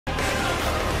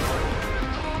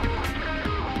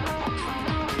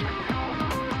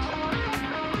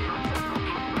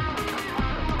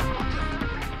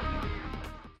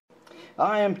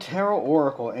I am Tarot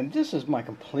Oracle, and this is my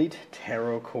complete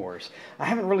tarot course. I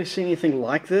haven't really seen anything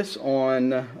like this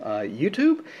on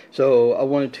YouTube, so I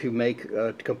wanted to make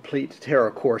a complete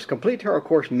tarot course. Complete tarot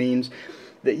course means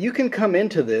that you can come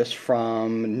into this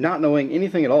from not knowing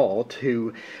anything at all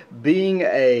to being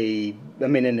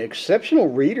an exceptional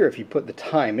reader if you put the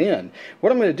time in.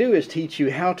 What I'm going to do is teach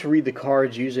you how to read the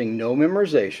cards using no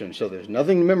memorization, so there's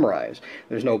nothing to memorize.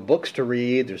 There's no books to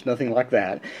read, there's nothing like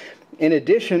that. In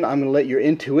addition, I'm going to let your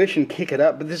intuition kick it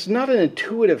up, but this is not an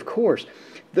intuitive course.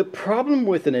 The problem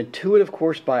with an intuitive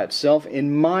course by itself,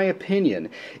 in my opinion,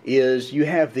 is you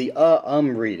have the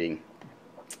reading.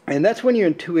 And that's when your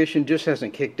intuition just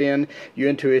hasn't kicked in, your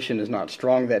intuition is not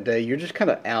strong that day, you're just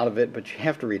kind of out of it, but you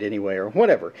have to read anyway, or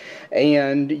whatever.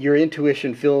 And your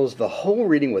intuition fills the whole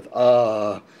reading with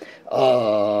So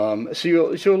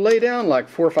you'll lay down like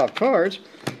 4 or 5 cards,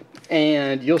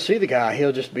 and you'll see the guy,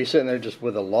 he'll just be sitting there just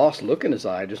with a lost look in his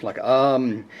eye, just like,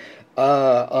 and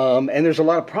there's a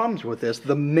lot of problems with this.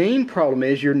 The main problem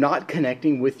is you're not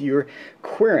connecting with your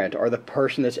querent, or the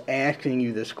person that's asking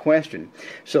you this question.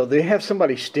 So they have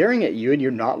somebody staring at you and you're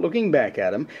not looking back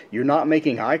at them, you're not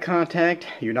making eye contact,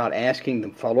 you're not asking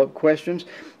them follow-up questions.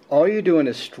 All you're doing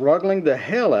is struggling the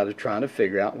hell out of trying to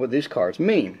figure out what these cards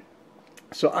mean.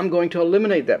 So I'm going to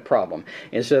eliminate that problem.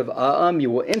 Instead of you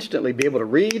will instantly be able to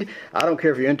read. I don't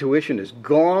care if your intuition is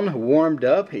gone, warmed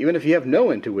up. Even if you have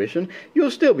no intuition, you'll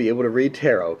still be able to read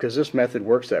tarot, because this method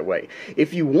works that way.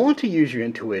 If you want to use your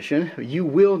intuition,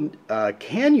 you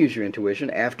can use your intuition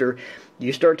after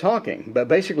you start talking. But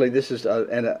basically, this is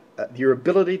your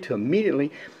ability to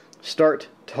immediately start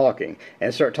talking,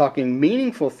 and start talking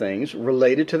meaningful things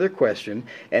related to their question,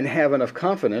 and have enough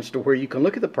confidence to where you can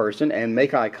look at the person and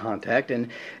make eye contact and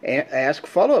ask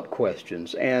follow-up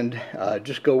questions and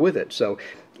just go with it. So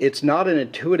it's not an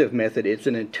intuitive method, it's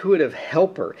an intuitive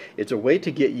helper. It's a way to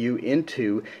get you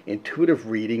into intuitive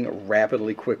reading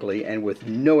rapidly, quickly, and with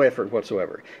no effort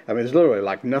whatsoever. I mean, there's literally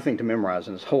like nothing to memorize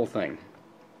in this whole thing.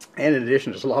 And in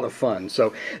addition, it's a lot of fun.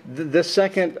 So the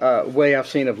second way I've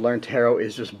seen of learn tarot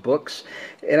is just books.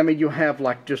 And I mean, you'll have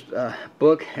like just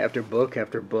book after book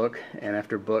after book and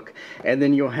after book. And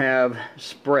then you'll have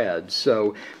spreads.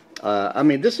 So I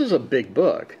mean, this is a big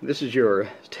book. This is your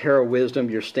tarot wisdom,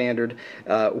 your standard.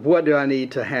 What do I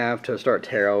need to have to start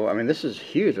tarot? I mean, this is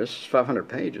huge. This is 500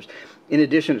 pages. In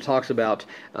addition, it talks about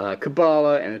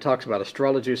Kabbalah, and it talks about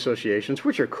astrology associations,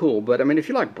 which are cool. But I mean, if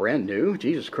you like brand new,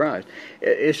 Jesus Christ,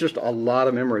 it's just a lot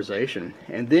of memorization.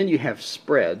 And then you have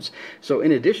spreads. So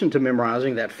in addition to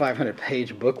memorizing that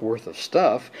 500-page book worth of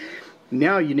stuff,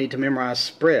 now you need to memorize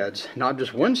spreads, not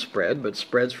just one spread, but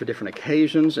spreads for different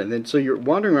occasions. And then so you're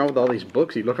wandering around with all these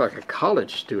books, you look like a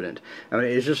college student. I mean,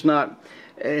 it's just not.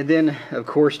 And then, of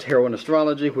course, Tarot and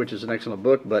Astrology, which is an excellent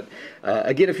book. But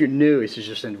again, if you're new, it's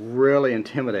just really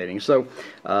intimidating. So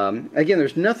again,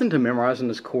 there's nothing to memorize in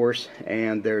this course,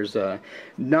 and there's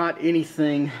not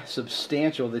anything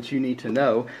substantial that you need to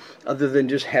know other than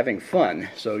just having fun.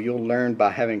 So you'll learn by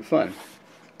having fun.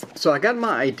 So I got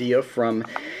my idea from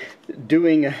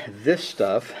doing this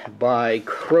stuff by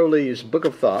Crowley's Book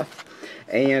of Thought,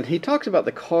 and he talks about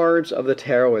the cards of the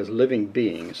tarot as living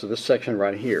beings, so this section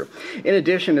right here. In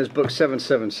addition, his book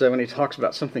 777, he talks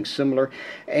about something similar,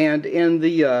 and in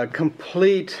the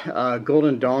complete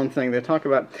Golden Dawn thing, they talk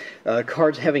about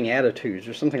cards having attitudes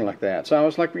or something like that. So I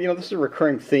was like, this is a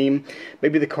recurring theme.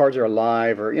 Maybe the cards are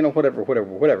alive, or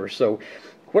whatever. So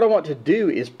what I want to do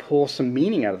is pull some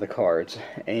meaning out of the cards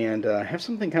and have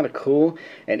something kind of cool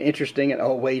and interesting, and a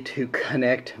way to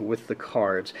connect with the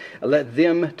cards. Let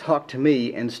them talk to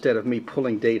me instead of me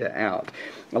pulling data out.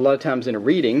 A lot of times in a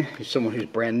reading, someone who's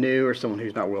brand new, or someone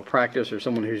who's not well practiced, or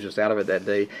someone who's just out of it that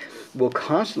day, will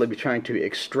constantly be trying to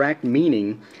extract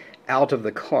meaning out of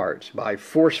the cards by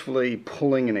forcefully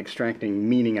pulling and extracting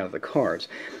meaning out of the cards.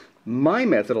 My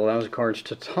method allows the cards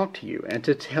to talk to you and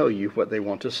to tell you what they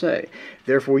want to say.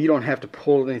 Therefore, you don't have to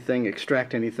pull anything,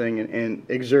 extract anything, and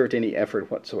exert any effort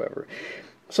whatsoever.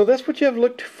 So that's what you have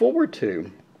looked forward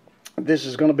to. This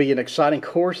is going to be an exciting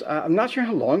course. I'm not sure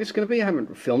how long it's going to be. I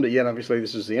haven't filmed it yet. Obviously,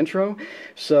 this is the intro.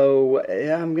 So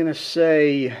I'm going to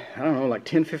say, I don't know, like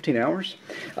 10-15 hours.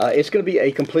 It's going to be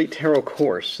a complete tarot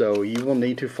course, so you will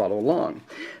need to follow along.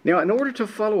 Now, in order to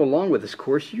follow along with this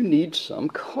course, you need some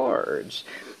cards.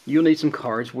 You'll need some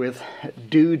cards with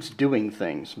dudes doing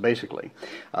things, basically.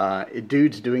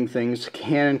 Dudes doing things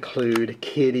can include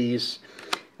kitties,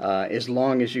 as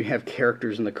long as you have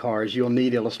characters in the cards. You'll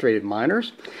need illustrated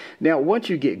minors. Now, once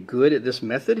you get good at this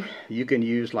method, you can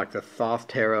use like the Thoth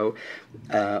Tarot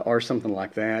or something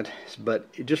like that.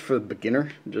 But just for the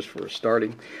beginner, just for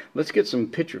starting, let's get some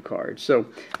picture cards. So,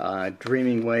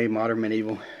 Dreaming Way, Modern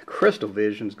Medieval, Crystal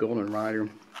Visions, Golden Rider.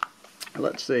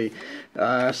 Let's see,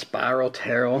 Spiral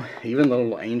Tarot, even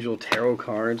little Angel Tarot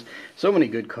cards. So many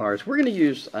good cards. We're going to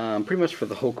use, pretty much for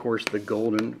the whole course, the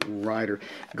Golden Rider.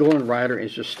 Golden Rider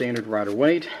is just standard rider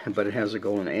weight, but it has a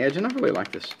golden edge, and I really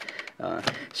like this.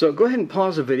 So go ahead and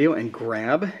pause the video and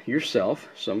grab yourself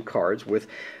some cards with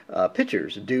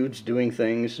pictures. Dudes doing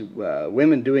things,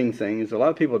 women doing things, a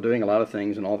lot of people doing a lot of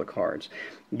things in all the cards.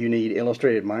 You need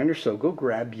illustrated minors, so go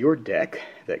grab your deck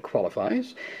that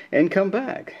qualifies and come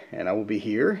back. And I will be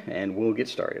here and we'll get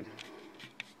started.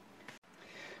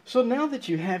 So now that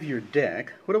you have your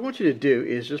deck, what I want you to do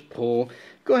is just pull,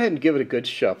 go ahead and give it a good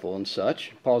shuffle and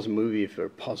such. Pause the movie,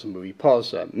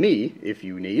 pause me if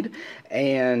you need,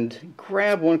 and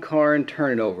grab one card and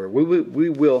turn it over. We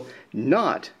will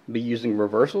not be using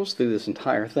reversals through this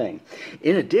entire thing.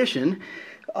 In addition,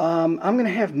 I'm going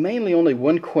to have mainly only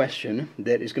one question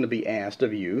that is going to be asked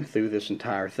of you through this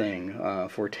entire thing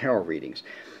for tarot readings.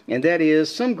 And that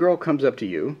is, some girl comes up to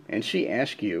you and she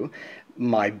asks you,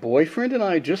 my boyfriend and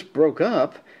I just broke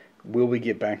up, will we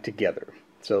get back together?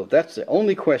 So that's the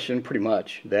only question pretty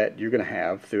much that you're going to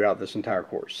have throughout this entire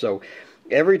course. So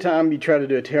every time you try to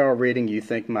do a tarot reading, you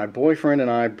think, my boyfriend and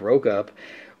I broke up,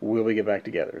 will we get back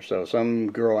together? So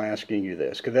some girl asking you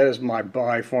this, because that is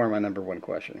by far my number one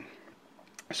question.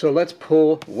 So let's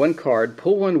pull one card,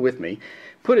 pull one with me,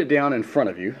 put it down in front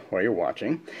of you while you're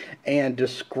watching, and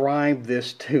describe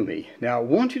this to me. Now, I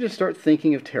want you to start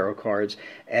thinking of tarot cards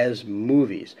as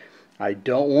movies. I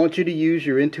don't want you to use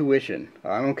your intuition.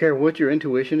 I don't care what your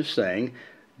intuition is saying.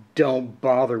 Don't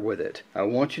bother with it. I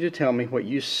want you to tell me what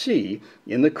you see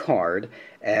in the card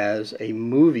as a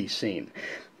movie scene.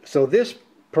 So this,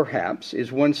 perhaps,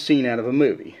 is one scene out of a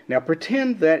movie. Now,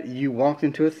 pretend that you walked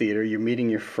into a theater, you're meeting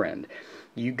your friend.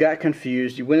 You got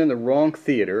confused, you went in the wrong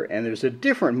theater, and there's a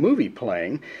different movie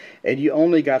playing, and you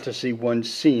only got to see one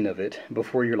scene of it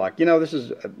before you're like, you know, this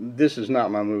is not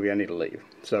my movie, I need to leave.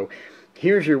 So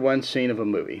here's your one scene of a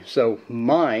movie. So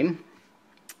mine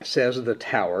says The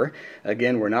Tower.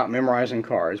 Again, we're not memorizing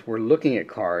cards, we're looking at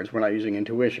cards, we're not using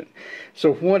intuition.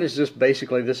 So what is this?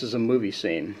 Basically, this is a movie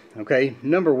scene. Okay,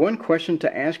 number one question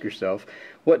to ask yourself,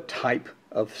 what type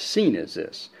of scene is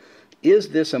this? Is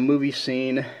this a movie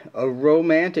scene, a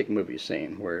romantic movie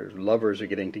scene, where lovers are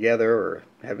getting together or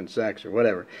having sex or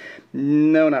whatever?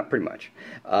 No, not pretty much.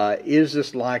 Is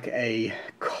this like a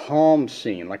calm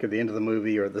scene, like at the end of the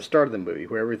movie or the start of the movie,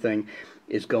 where everything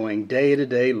is going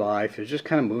day-to-day life, is just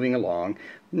kind of moving along?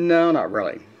 No, not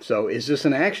really. So is this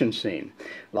an action scene,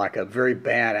 like a very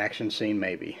bad action scene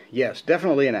maybe? Yes,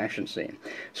 definitely an action scene.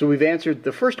 So we've answered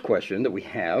the first question that we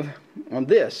have on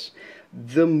this.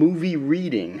 The movie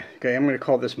reading. Okay, I'm going to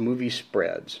call this movie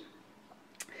spreads.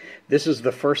 This is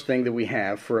the first thing that we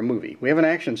have for a movie. We have an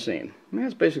action scene.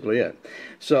 That's basically it.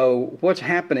 So what's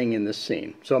happening in this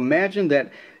scene? So imagine that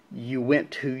you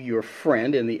went to your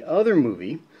friend in the other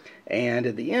movie, and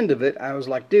at the end of it, I was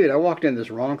like, dude, I walked in this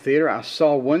wrong theater. I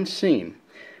saw one scene.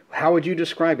 How would you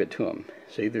describe it to him?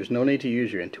 See, there's no need to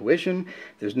use your intuition.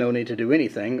 There's no need to do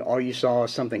anything. All you saw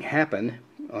is something happen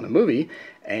on a movie,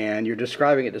 and you're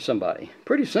describing it to somebody.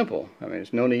 Pretty simple. I mean,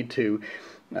 there's no need to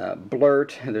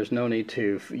blurt. There's no need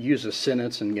to use a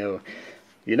sentence and go,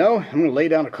 you know, I'm going to lay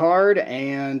down a card,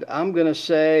 and I'm going to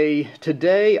say,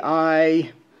 today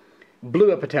I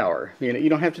blew up a tower. You know, you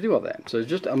don't have to do all that. So it's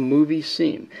just a movie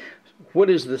scene. What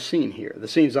is the scene here? The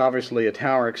scene's obviously a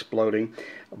tower exploding,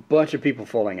 a bunch of people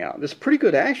falling out. This is a pretty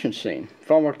good action scene.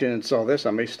 If I walked in and saw this,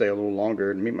 I may stay a little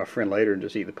longer and meet my friend later and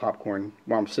just eat the popcorn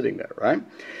while I'm sitting there, right?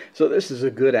 So this is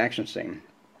a good action scene.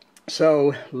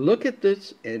 So look at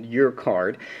this, at your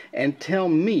card, and tell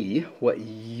me what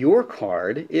your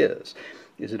card is.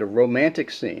 Is it a romantic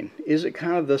scene? Is it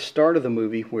kind of the start of the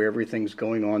movie where everything's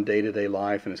going on day-to-day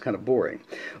life and it's kind of boring?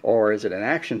 Or is it an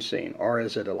action scene? Or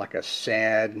is it like a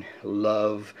sad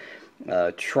love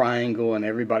triangle and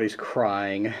everybody's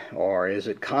crying? Or is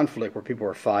it conflict where people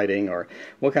are fighting? Or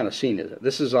what kind of scene is it?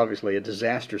 This is obviously a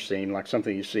disaster scene, like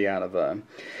something you see out of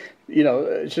you know,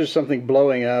 it's just something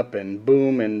blowing up and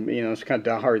boom, and, you know, it's kind of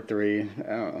Die Hard 3, I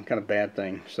don't know, kind of bad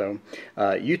thing. So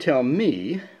you tell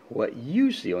me what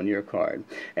you see on your card.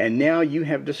 And now you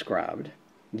have described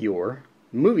your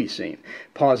movie scene.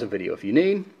 Pause the video if you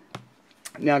need.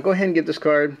 Now go ahead and get this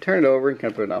card, turn it over, and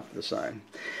kind of put it off to the side.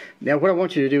 Now what I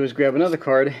want you to do is grab another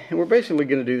card, and we're basically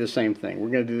going to do the same thing. We're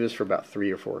going to do this for about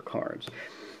 3 or 4 cards.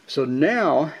 So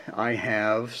now I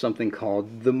have something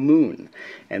called the moon.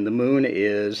 And the moon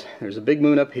is, there's a big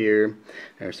moon up here,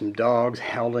 there's some dogs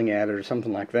howling at it or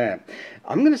something like that.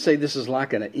 I'm going to say this is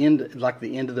like the end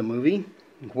of the movie,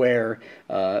 where,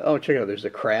 oh, check it out, there's a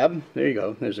crab. There you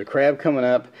go. There's a crab coming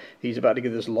up. He's about to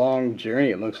get this long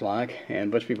journey, it looks like, and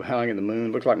a bunch of people howling at the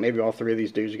moon. Looks like maybe all three of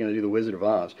these dudes are going to do the Wizard of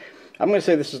Oz. I'm going to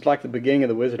say this is like the beginning of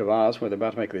the Wizard of Oz, where they're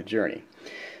about to make the journey.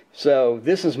 So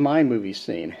this is my movie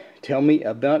scene. Tell me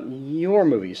about your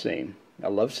movie scene. A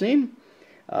love scene?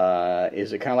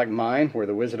 Is it kind of like mine, where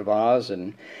the Wizard of Oz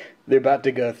and they're about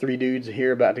to go, three dudes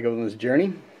here about to go on this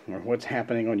journey? Or what's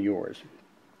happening on yours?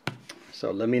 So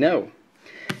let me know.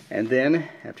 And then,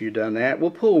 after you've done that,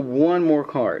 we'll pull one more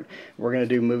card. We're going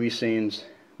to do movie scenes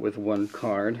with one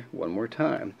card one more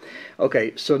time.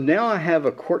 Okay, so now I have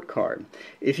a court card.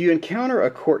 If you encounter a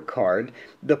court card,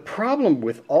 the problem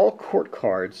with all court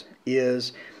cards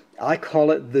is, I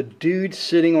call it the dude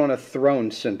sitting on a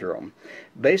throne syndrome.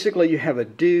 Basically, you have a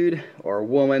dude or a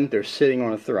woman, they're sitting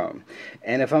on a throne.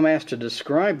 And if I'm asked to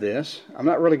describe this, I'm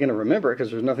not really going to remember it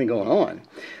because there's nothing going on.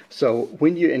 So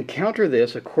when you encounter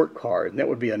this, a court card, that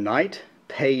would be a knight,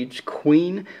 page,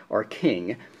 queen, or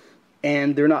king,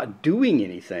 and they're not doing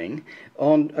anything.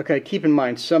 Okay, keep in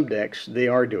mind, some decks, they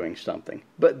are doing something.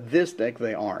 But this deck,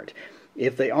 they aren't.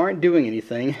 If they aren't doing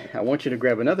anything, I want you to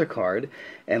grab another card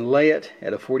and lay it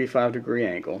at a 45-degree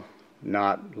angle.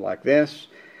 Not like this,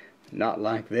 not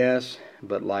like this,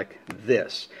 but like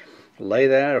this. Lay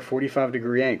that at a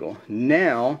 45-degree angle.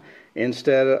 Now,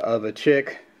 instead of a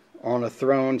chick on a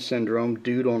throne syndrome,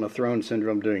 dude on a throne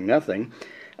syndrome doing nothing,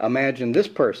 imagine this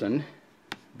person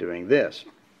doing this.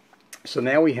 So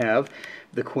now we have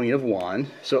the Queen of Wands.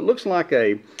 So it looks like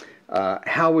a,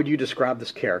 how would you describe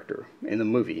this character in the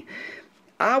movie?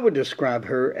 I would describe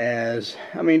her as,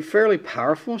 I mean, fairly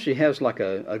powerful. She has like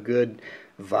a good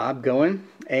vibe going,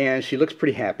 and she looks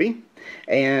pretty happy,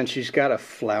 and she's got a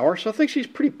flower, so I think she's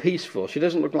pretty peaceful. She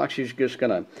doesn't look like she's just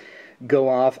going to go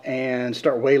off and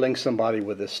start wailing somebody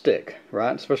with a stick,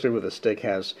 right? Especially with a stick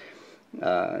has, you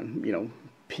know,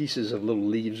 pieces of little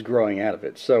leaves growing out of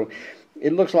it. So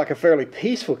it looks like a fairly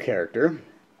peaceful character,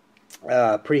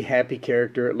 pretty happy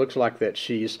character. It looks like that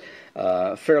she's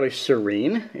fairly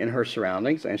serene in her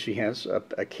surroundings, and she has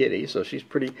a kitty, so she's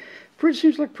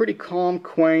seems like pretty calm,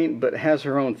 quaint, but has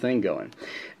her own thing going.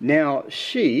 Now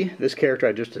this character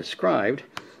I just described,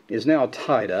 is now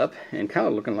tied up and kind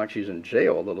of looking like she's in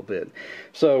jail a little bit.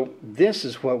 So this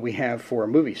is what we have for a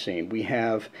movie scene. We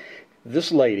have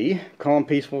this lady, calm,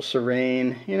 peaceful,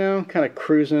 serene, you know, kind of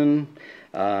cruising,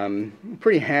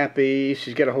 pretty happy.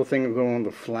 She's got a whole thing going on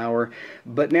with the flower,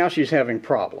 but now she's having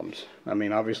problems. I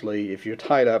mean, obviously, if you're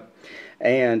tied up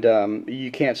and you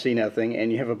can't see nothing,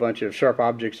 and you have a bunch of sharp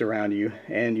objects around you,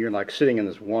 and you're like sitting in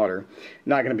this water,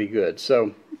 not going to be good.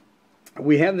 So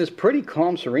we have this pretty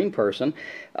calm, serene person,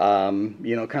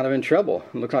 you know, kind of in trouble.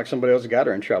 It looks like somebody else got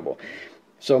her in trouble.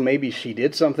 So maybe she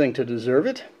did something to deserve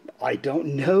it. I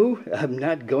don't know. I'm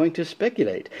not going to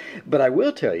speculate. But I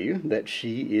will tell you that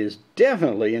she is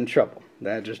definitely in trouble.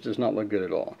 That just does not look good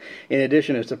at all. In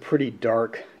addition, it's a pretty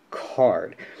dark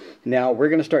card. Now, we're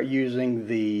going to start using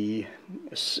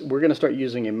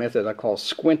a method I call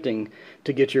squinting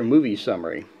to get your movie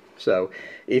summary. So,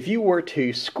 if you were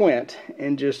to squint,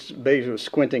 and just basically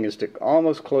squinting is to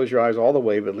almost close your eyes all the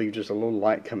way but leave just a little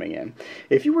light coming in.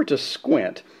 If you were to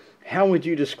squint, how would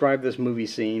you describe this movie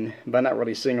scene by not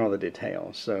really seeing all the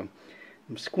details? So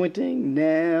I'm squinting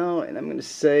now, and I'm going to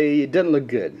say it doesn't look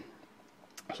good.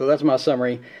 So that's my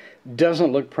summary.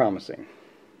 Doesn't look promising,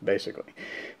 basically.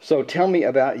 So tell me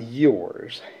about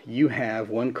yours. You have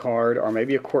one card, or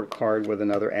maybe a court card with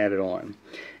another added on.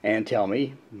 And tell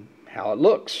me how it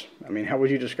looks. I mean, how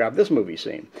would you describe this movie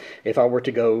scene? If I were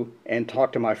to go and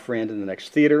talk to my friend in the next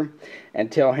theater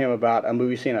and tell him about a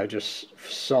movie scene I just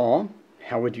saw,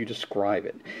 how would you describe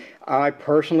it? I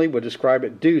personally would describe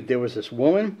it, dude, there was this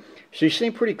woman, she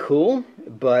seemed pretty cool,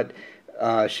 but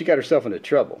she got herself into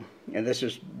trouble. And this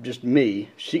is just me.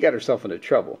 She got herself into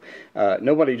trouble.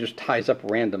 Nobody just ties up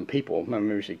random people.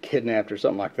 Maybe she kidnapped or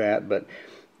something like that, but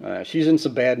she's in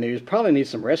some bad news. Probably needs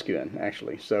some rescuing,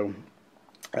 actually. So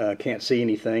can't see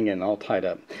anything and all tied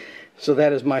up. So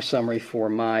that is my summary for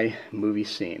my movie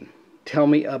scene. Tell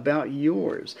me about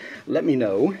yours. Let me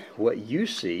know what you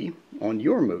see on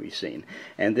your movie scene.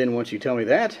 And then once you tell me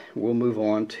that, we'll move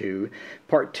on to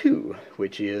part 2,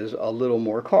 which is a little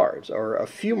more cards, or a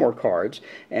few more cards,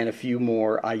 and a few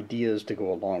more ideas to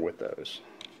go along with those.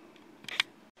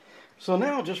 So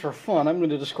now, just for fun, I'm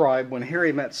going to describe When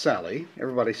Harry Met Sally.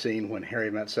 Everybody's seen When Harry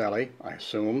Met Sally, I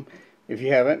assume. If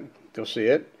you haven't, You'll see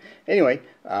it. Anyway,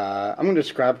 I'm going to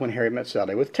describe When Harry Met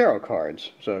Sally with tarot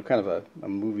cards. So kind of a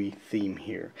movie theme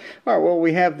here. All right, well,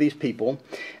 we have these people,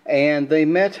 and they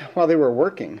met while they were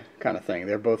working, kind of thing.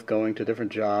 They're both going to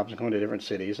different jobs, going to different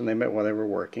cities, and they met while they were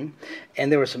working.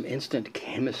 And there was some instant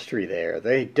chemistry there.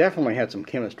 They definitely had some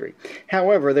chemistry.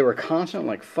 However, they were constantly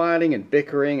like fighting and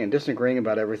bickering and disagreeing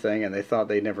about everything, and they thought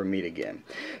they'd never meet again.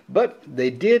 But they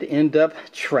did end up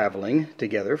traveling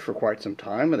together for quite some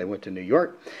time, and they went to New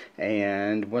York.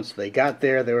 And once they got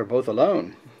there, they were both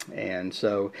alone. And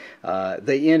so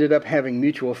they ended up having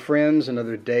mutual friends and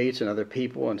other dates and other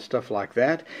people and stuff like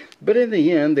that. But in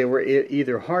the end, they were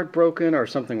either heartbroken or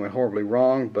something went horribly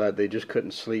wrong, but they just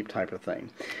couldn't sleep type of thing.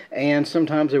 And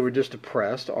sometimes they were just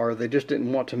depressed, or they just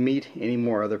didn't want to meet any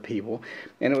more other people,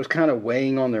 and it was kind of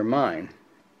weighing on their mind.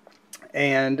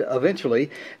 And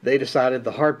eventually, he decided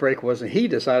the heartbreak was a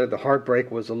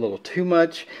little too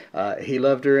much. He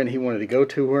loved her and he wanted to go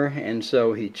to her, and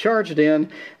so he charged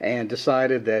in and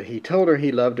decided that he told her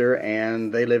he loved her,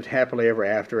 and they lived happily ever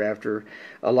after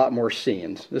a lot more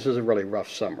scenes. This is a really rough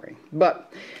summary,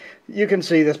 but you can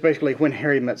see that's basically When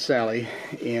Harry Met Sally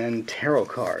in tarot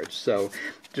cards. So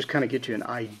just kind of get you an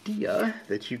idea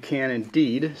that you can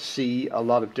indeed see a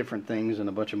lot of different things and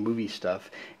a bunch of movie stuff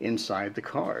inside the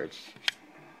cards.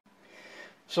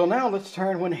 So now let's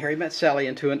turn When Harry Met Sally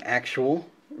into an actual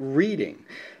reading.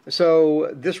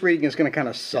 So this reading is going to kind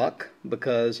of suck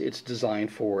because it's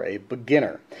designed for a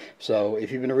beginner. So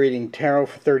if you've been reading tarot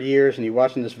for 30 years and you're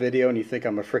watching this video and you think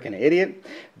I'm a freaking idiot,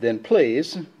 then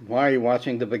please, why are you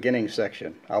watching the beginning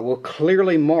section? I will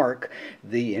clearly mark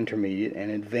the intermediate and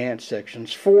advanced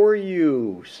sections for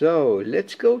you. So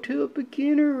let's go to a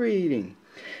beginner reading.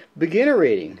 Beginner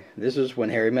reading. This is When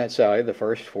Harry Met Sally, the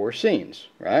first 4 scenes,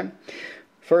 right?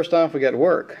 First off, we got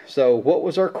work. So what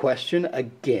was our question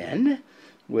again?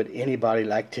 Would anybody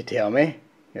like to tell me?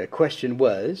 The question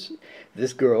was,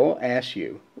 this girl asked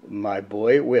you, me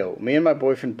and my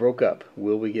boyfriend broke up.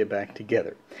 Will we get back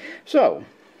together? So,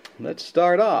 let's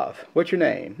start off. What's your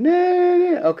name?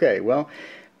 Okay, well,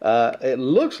 it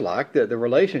looks like the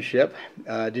relationship,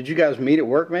 did you guys meet at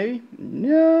work maybe?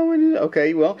 No, we didn't.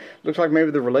 Okay, well, looks like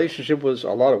maybe the relationship was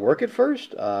a lot of work at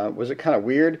first. Was it kind of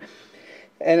weird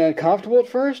and uncomfortable at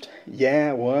first?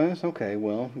 Yeah, it was. Okay,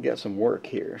 well, we got some work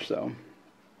here, so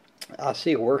I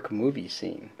see a work movie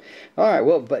scene. All right,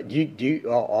 well, but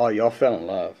y'all fell in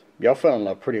love. Y'all fell in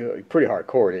love pretty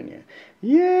hardcore, didn't you?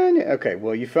 Yeah. Okay,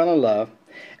 well, you fell in love,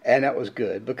 and that was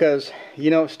good because, you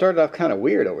know, it started off kind of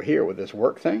weird over here with this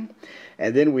work thing,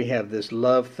 and then we have this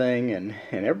love thing, and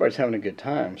everybody's having a good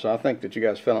time. So I think that you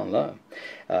guys fell in love.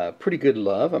 Pretty good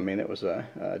love. I mean, it was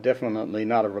definitely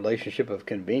not a relationship of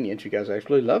convenience. You guys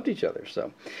actually loved each other.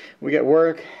 So we got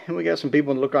work, and we got some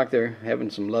people that look like they're having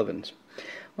some lovins.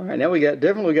 All right, now we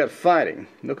definitely got fighting.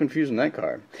 No confusing that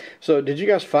card. So did you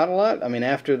guys fight a lot? I mean,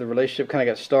 after the relationship kind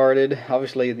of got started,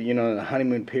 obviously, you know, the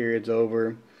honeymoon period's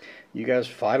over. You guys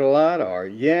fight a lot? Or,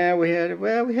 yeah, we had,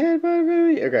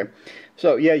 okay.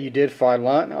 So, yeah, you did fight a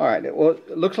lot. All right, well,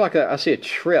 it looks like I see a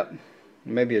trip.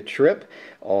 Maybe a trip,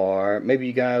 or maybe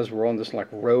you guys were on this like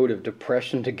road of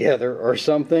depression together or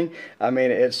something. I mean,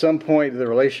 at some point the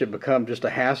relationship become just a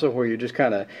hassle where you're just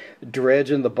kind of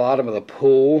dredging the bottom of the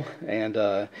pool,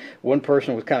 and one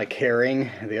person was kind of carrying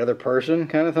the other person,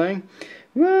 kind of thing.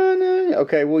 Well, no.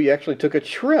 Okay, well, you actually took a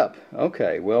trip.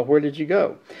 Okay, well, where did you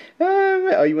go?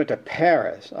 Oh, you went to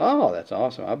Paris. Oh, that's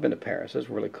awesome. I've been to Paris. That's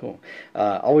really cool.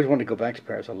 I always wanted to go back to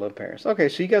Paris. I love Paris. Okay,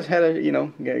 so you guys had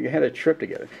you had a trip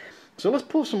together. So let's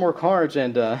pull some more cards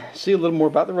and see a little more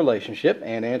about the relationship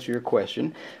and answer your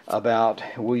question about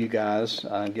will you guys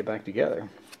get back together.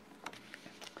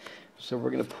 So we're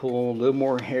going to pull a little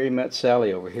more Harry Met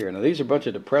Sally over here. Now these are a bunch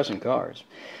of depressing cards.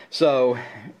 So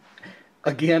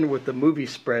again with the movie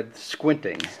spread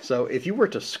squinting. So if you were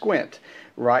to squint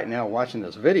right now watching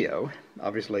this video,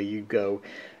 obviously you'd go,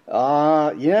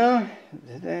 yeah,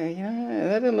 that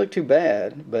didn't look too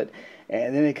bad,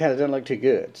 and then it kind of doesn't look too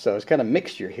good. So it's kind of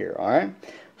mixture here, all right?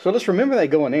 So let's remember that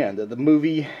going in, that the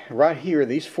movie right here,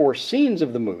 these 4 scenes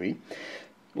of the movie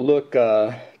look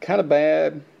kind of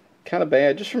bad,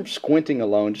 just from squinting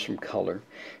alone, just from color.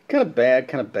 Kind of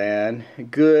bad,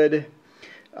 good.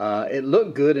 It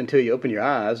looked good until you open your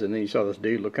eyes, and then you saw this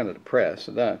dude look kind of depressed.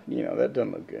 So that, that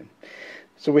doesn't look good.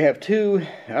 So we have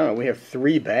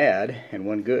 3 bad and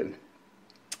 1 good.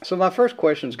 So my first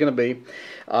question is going to be,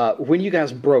 when you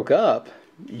guys broke up,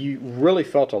 you really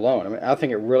felt alone. I mean, I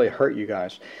think it really hurt you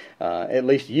guys, at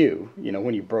least you,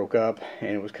 when you broke up, and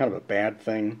it was kind of a bad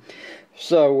thing.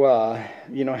 So,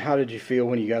 how did you feel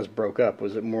when you guys broke up?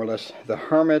 Was it more or less the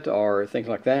hermit or things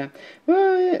like that?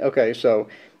 Well, yeah, okay, so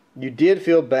you did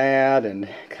feel bad and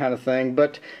kind of thing,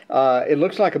 but it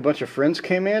looks like a bunch of friends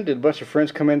came in. Did a bunch of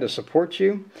friends come in to support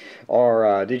you?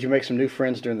 Or did you make some new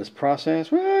friends during this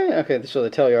process? Well, okay, so they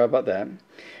tell you all about that.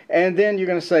 And then you're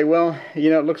going to say, well, you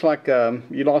know, it looks like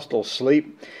you lost a little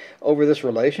sleep over this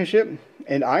relationship,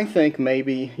 and I think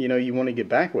maybe, you know, you want to get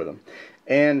back with them.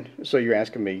 And so you're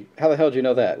asking me, how the hell did you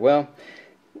know that? Well,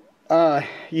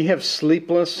 you have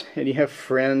sleepless and you have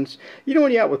friends. You know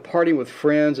when you're out with partying with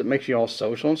friends, it makes you all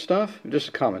social and stuff?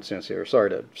 Just common sense here. Sorry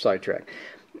to sidetrack.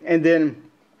 And then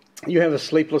you have a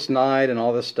sleepless night and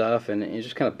all this stuff, and it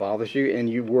just kind of bothers you, and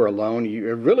you were alone.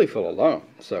 You really feel alone.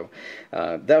 So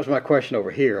that was my question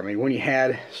over here. I mean, when you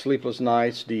had sleepless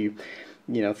nights, do you,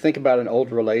 you know, think about an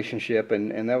old relationship,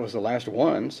 and that was the last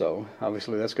one, so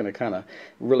obviously that's going to kind of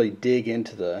really dig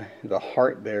into the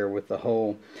heart there with the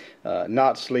whole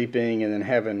not sleeping and then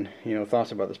having, you know,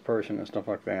 thoughts about this person and stuff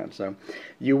like that. So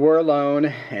you were alone,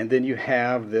 and then you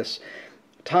have this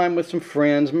time with some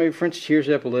friends. Maybe friends cheers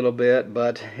you up a little bit,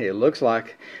 but it looks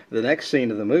like the next scene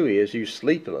of the movie is you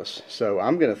sleepless. So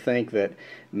I'm going to think that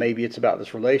maybe it's about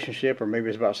this relationship, or maybe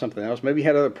it's about something else. Maybe you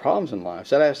had other problems in life.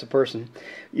 So I'd ask the person,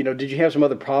 you know, did you have some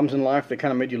other problems in life that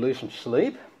kind of made you lose some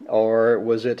sleep? Or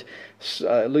was it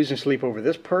losing sleep over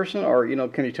this person? Or, you know,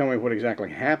 can you tell me what exactly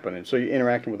happened? And so you're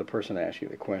interacting with the person that asked you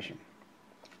the question.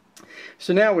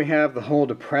 So now we have the whole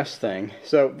depressed thing.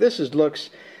 So this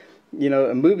looks, you know,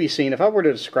 a movie scene. If I were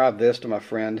to describe this to my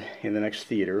friend in the next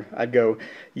theater, I'd go,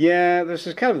 yeah, this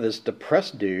is kind of this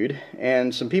depressed dude,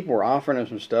 and some people were offering him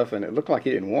some stuff, and it looked like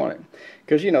he didn't want it.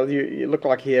 Because, you know, it looked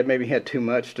like he had maybe had too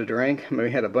much to drink,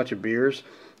 maybe had a bunch of beers.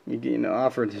 You know,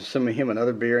 offered him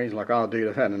another beer, and he's like, oh, dude,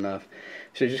 I've had enough.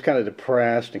 So he's just kind of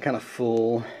depressed and kind of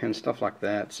full and stuff like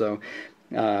that. So,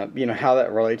 you know, how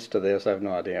that relates to this, I have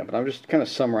no idea. But I'm just kind of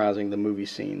summarizing the movie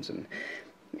scenes and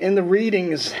in the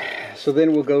readings. So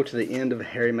then we'll go to the end of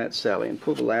Harry Met Sally and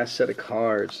pull the last set of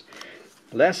cards.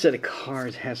 The last set of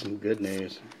cards has some good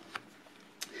news.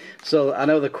 So I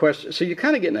know the question, so you're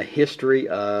kind of getting a history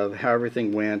of how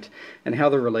everything went and how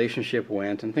the relationship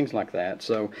went and things like that.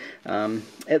 So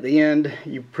at the end,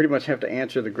 you pretty much have to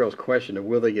answer the girl's question of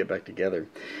will they get back together.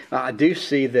 I do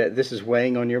see that this is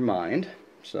weighing on your mind.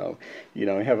 So, you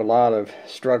know, you have a lot of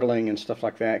struggling and stuff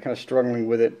like that, kind of struggling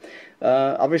with it.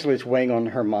 Obviously, it's weighing on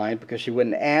her mind because she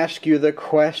wouldn't ask you the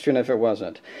question if it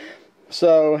wasn't.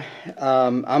 So,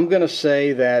 I'm going to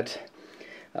say that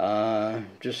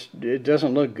just it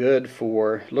doesn't look good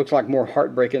for, looks like more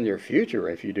heartbreak in your future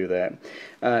if you do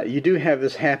that. You do have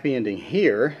this happy ending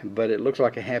here, but it looks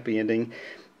like a happy ending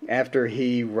after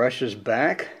he rushes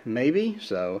back, maybe.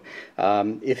 So,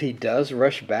 if he does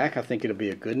rush back, I think it'll be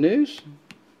a good news.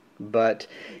 But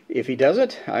if he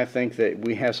doesn't, I think that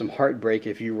we have some heartbreak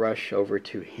if you rush over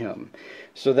to him.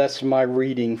 So that's my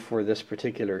reading for this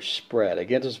particular spread.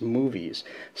 Again, it's movies.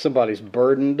 Somebody's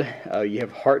burdened. You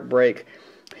have heartbreak.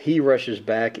 He rushes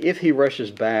back. If he rushes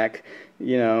back,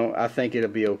 you know, I think it'll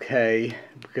be okay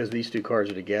because these two cards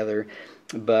are together.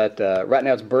 But right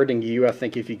now it's burdening you. I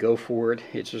think if you go for it,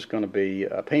 it's just going to be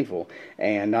painful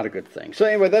and not a good thing. So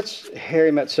anyway, that's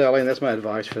Harry Met Sally, and that's my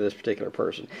advice for this particular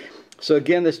person. So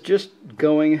again, that's just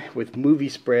going with movie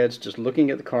spreads, just looking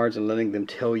at the cards and letting them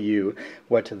tell you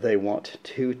what they want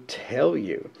to tell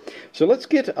you. So let's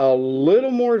get a little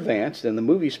more advanced than the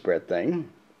movie spread thing.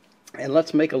 And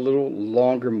let's make a little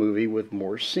longer movie with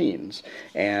more scenes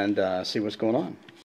and see what's going on.